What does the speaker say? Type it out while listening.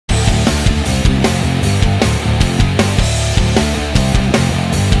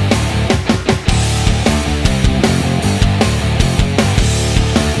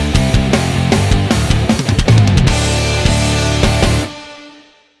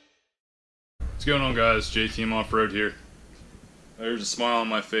What's going on, guys? Jtmoffroad here. There's a smile on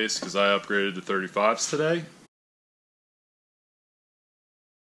my face because I upgraded to 35s today.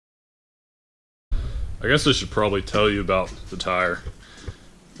 I guess I should probably tell you about the tire,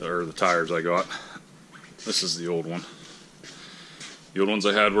 or the tires I got. This is the old one. The old ones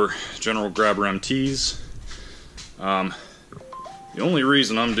I had were General Grabber MTs. The only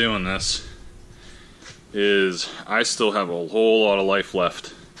reason I'm doing this is I still have a whole lot of life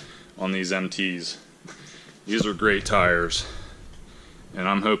left on these MTs. These are great tires, and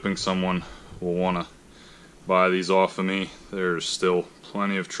I'm hoping someone will want to buy these off of me. There's still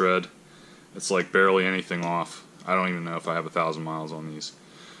plenty of tread. It's like barely anything off. I don't even know if I have 1,000 miles on these.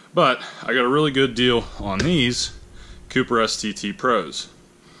 But I got a really good deal on these Cooper STT Pros.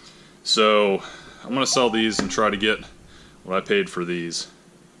 So I'm going to sell these and try to get what I paid for these.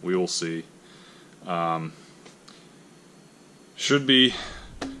 We will see. Should be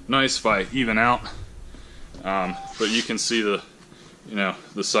nice if I even out. But you can see the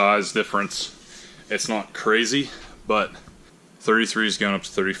size difference. It's not crazy, but 33s going up to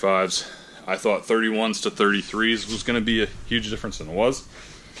 35s. I thought 31s to 33s was going to be a huge difference, and it was.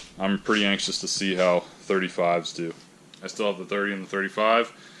 I'm pretty anxious to see how 35s do. I still have the 30 and the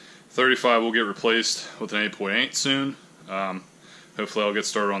 35. 35 will get replaced with an 8.8 soon. Hopefully I'll get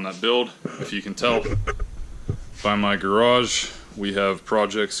started on that build. If you can tell by my garage, we have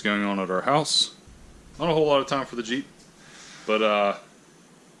projects going on at our house. Not a whole lot of time for the Jeep, but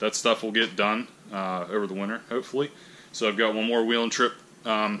that stuff will get done over the winter, hopefully. So I've got one more wheeling trip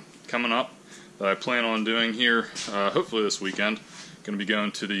coming up that I plan on doing here, hopefully this weekend. Going to be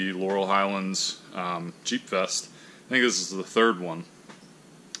going to the Laurel Highlands Jeep Fest. I think this is the third one.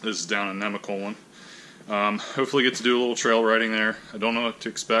 This is down in Nemacolin. Hopefully get to do a little trail riding there. I don't know what to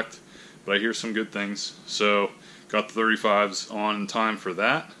expect, but I hear some good things. So got the 35s on in time for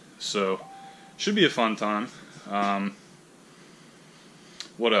that. So should be a fun time.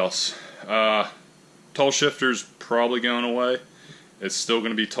 What else? Tall shifter's probably going away. It's still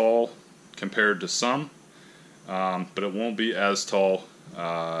going to be tall compared to some, but it won't be as tall.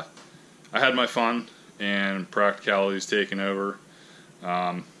 I had my fun, and practicality's taken over.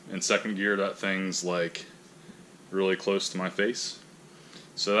 In second gear, that thing's like really close to my face,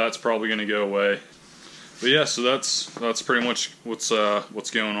 so that's probably going to go away. But yeah, so that's pretty much what's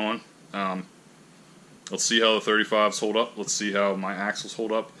going on. Let's see how the 35s hold up. Let's see how my axles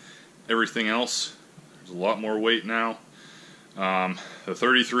hold up. Everything else, there's a lot more weight now. The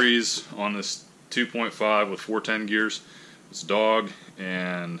 33s on this 2.5 with 410 gears was dog,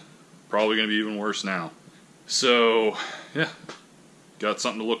 and probably going to be even worse now. So yeah, got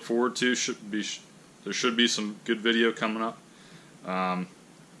something to look forward to. There should be some good video coming up,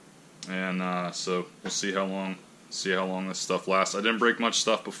 so we'll see how long this stuff lasts. I didn't break much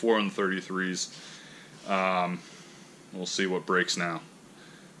stuff before on the 33s. We'll see what breaks now.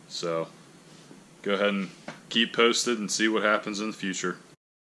 So go ahead and keep posted and see what happens in the future.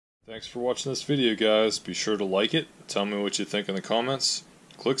 Thanks for watching this video, guys. Be sure to like it, tell me what you think in the comments,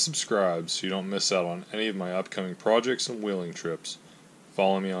 click subscribe so you don't miss out on any of my upcoming projects and wheeling trips.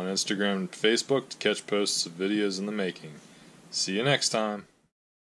 Follow me on Instagram and Facebook to catch posts of videos in the making. See you next time.